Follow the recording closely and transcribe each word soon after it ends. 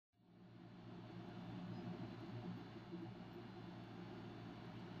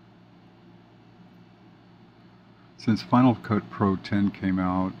Since Final Cut Pro 10 came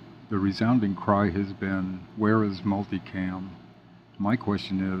out, the resounding cry has been, where is Multicam? My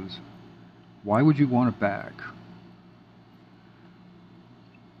question is, why would you want it back?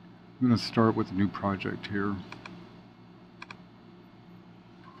 I'm going to start with a new project here.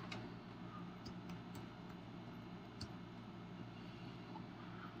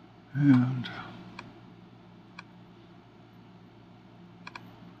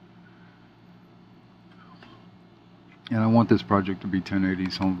 And I want this project to be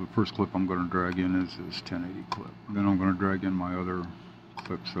 1080, so the first clip I'm going to drag in is this 1080 clip. Then I'm going to drag in my other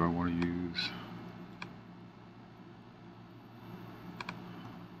clips that I want to use.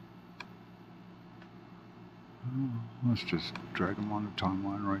 Let's just drag them on the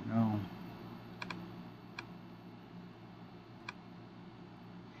timeline right now.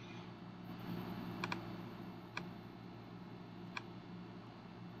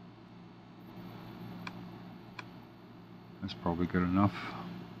 That's probably good enough.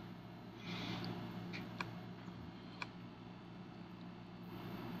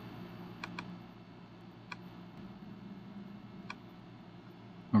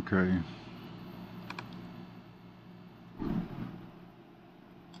 Okay.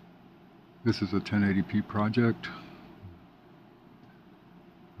 This is a 1080p project.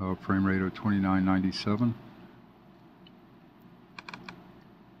 Frame rate of 2997.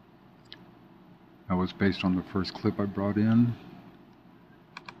 That was based on the first clip I brought in.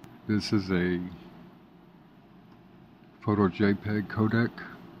 This is a photo JPEG codec.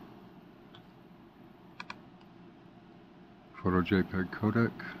 Photo JPEG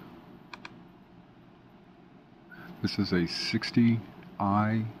codec. This is a 60i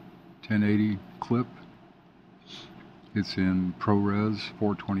 1080 clip. It's in ProRes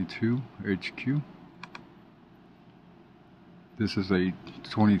 422 HQ. This is a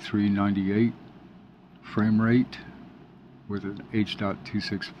 2398 frame rate with an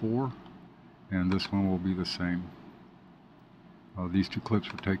H.264, and this one will be the same. These two clips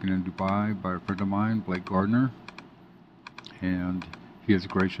were taken in Dubai by a friend of mine, Blake Gardner, and he has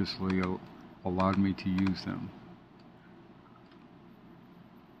graciously allowed me to use them.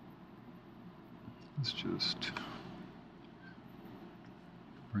 Let's just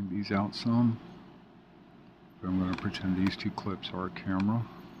bring these out some. I'm going to pretend these two clips are a camera.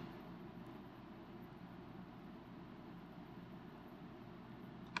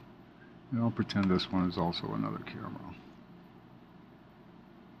 And I'll pretend this one is also another camera.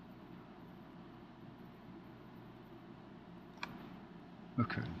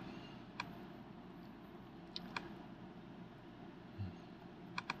 Okay.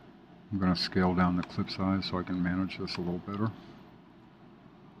 I'm going to scale down the clip size so I can manage this a little better.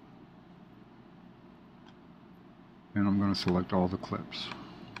 And I'm going to select all the clips.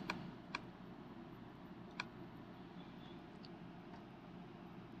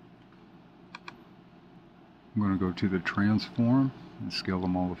 I'm going to go to the transform and scale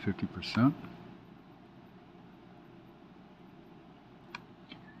them all to 50%.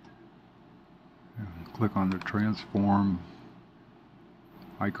 And click on the transform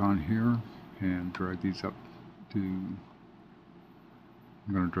icon here and drag these up to, I'm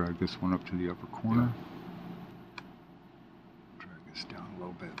going to drag this one up to the upper corner. Drag this down a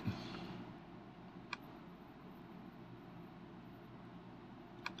little bit.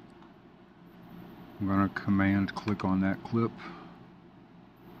 I'm going to command click on that clip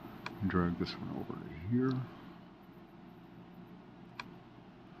and drag this one over to here.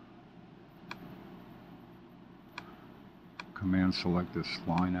 Command select this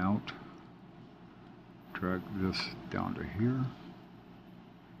line out. Drag this down to here.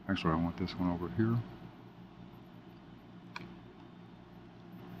 Actually, I want this one over here.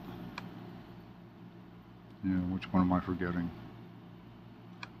 Yeah, which one am I forgetting?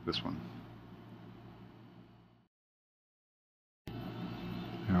 This one.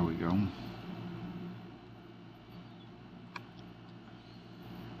 There we go.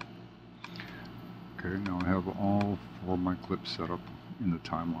 Okay, now I have all four of my clips set up in the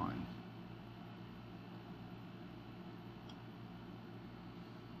timeline.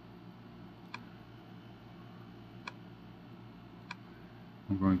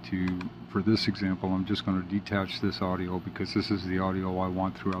 I'm going to, for this example, I'm just going to detach this audio because this is the audio I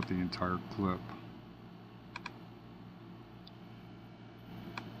want throughout the entire clip.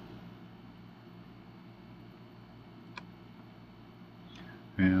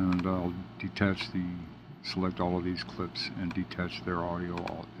 And I'll select all of these clips and detach their audio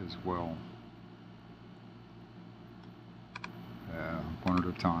as well. One at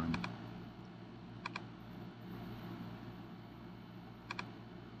a time.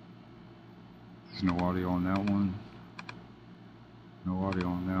 There's no audio on that one. No audio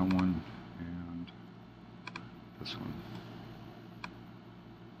on that one, and this one.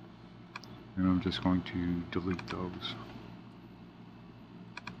 And I'm just going to delete those.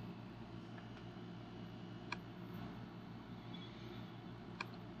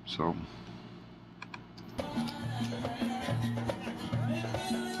 So,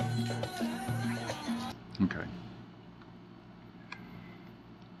 okay.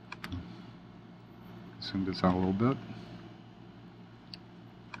 Zoom this out a little bit.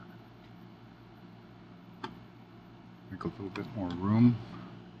 Make a little bit more room.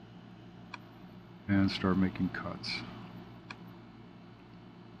 And start making cuts.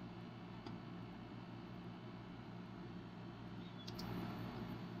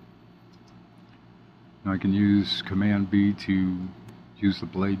 Now I can use Command B to use the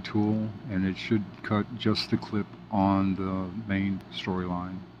blade tool, and it should cut just the clip on the main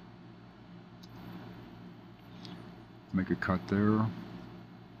storyline. Make a cut there.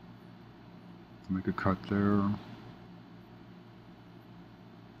 Make a cut there.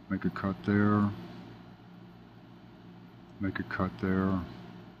 Make a cut there. Make a cut there.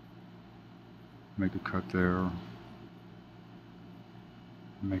 Make a cut there.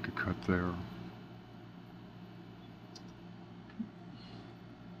 Make a cut there.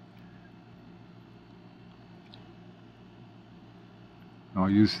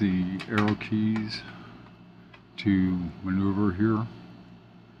 I'll use the arrow keys to maneuver here.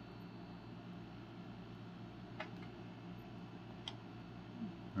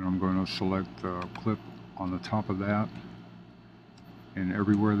 And I'm going to select the clip on the top of that. And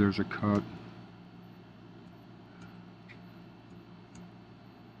everywhere there's a cut,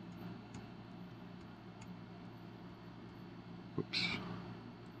 whoops,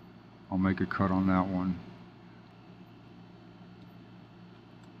 I'll make a cut on that one.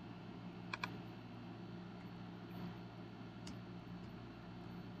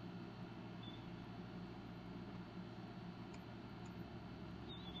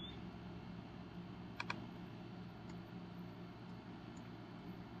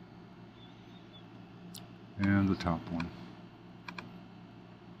 And the top one.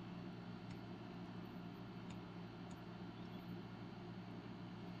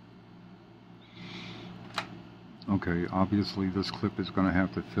 Okay, obviously this clip is going to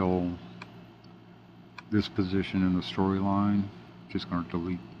have to fill this position in the storyline. Just going to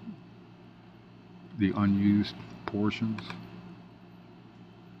delete the unused portions.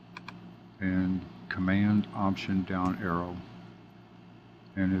 And Command Option down arrow.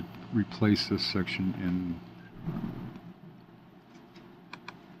 And it replaced this section in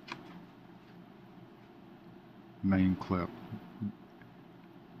main clip.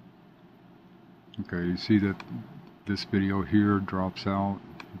 Okay, you see that this video here drops out,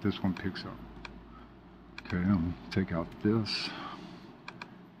 this one picks up. Okay, I'll take out this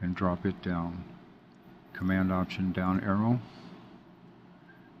and drop it down. Command Option down arrow.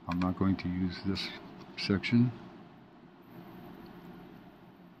 I'm not going to use this section.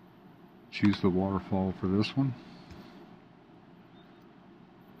 Choose the waterfall for this one.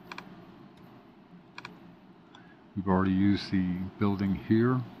 We've already used the building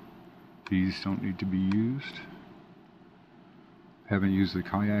here. These don't need to be used. Haven't used the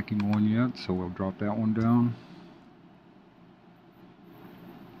kayaking one yet, so we'll drop that one down.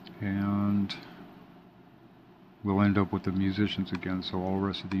 And we'll end up with the musicians again, so all the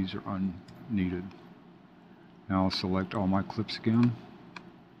rest of these are unneeded. Now I'll select all my clips again.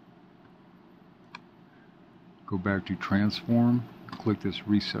 Go back to Transform, click this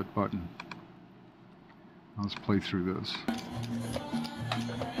Reset button. Now let's play through this.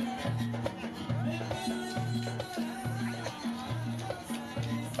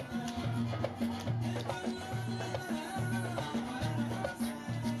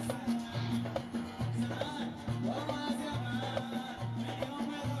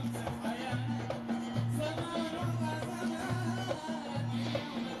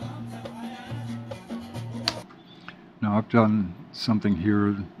 Now I've done something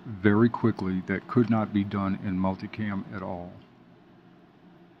here very quickly that could not be done in Multicam at all.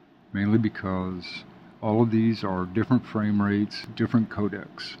 Mainly because all of these are different frame rates, different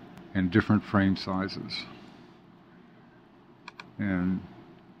codecs, and different frame sizes. And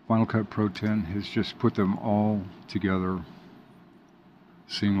Final Cut Pro 10 has just put them all together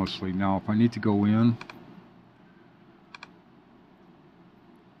seamlessly. Now if I need to go in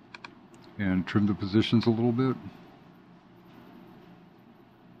and trim the positions a little bit,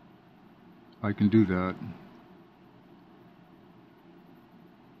 I can do that.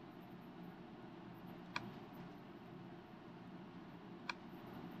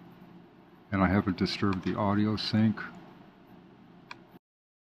 And I haven't disturbed the audio sync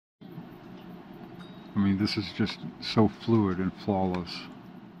mean, this is just so fluid and flawless.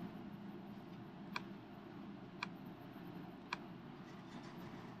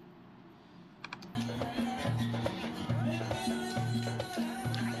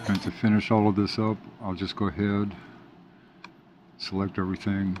 And to finish all of this up, I'll just go ahead, select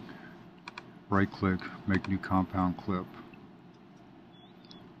everything, right click, make new compound clip.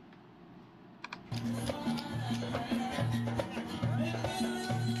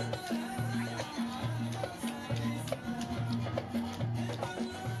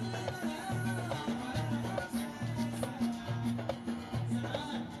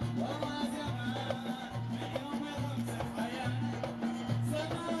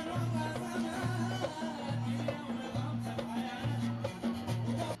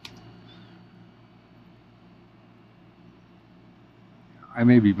 I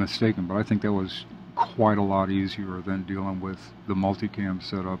may be mistaken, but I think that was quite a lot easier than dealing with the multicam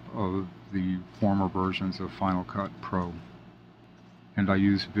setup of the former versions of Final Cut Pro. And I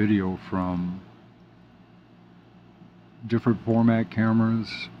used video from different format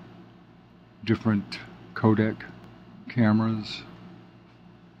cameras, different codec cameras,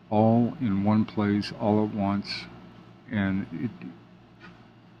 all in one place, all at once. And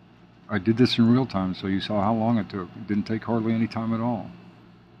I did this in real time, so you saw how long it took. It didn't take hardly any time at all.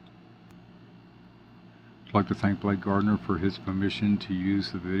 I'd like to thank Blake Gardner for his permission to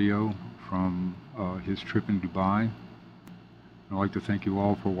use the video from his trip in Dubai. I'd like to thank you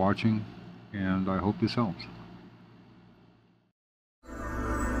all for watching, and I hope this helps.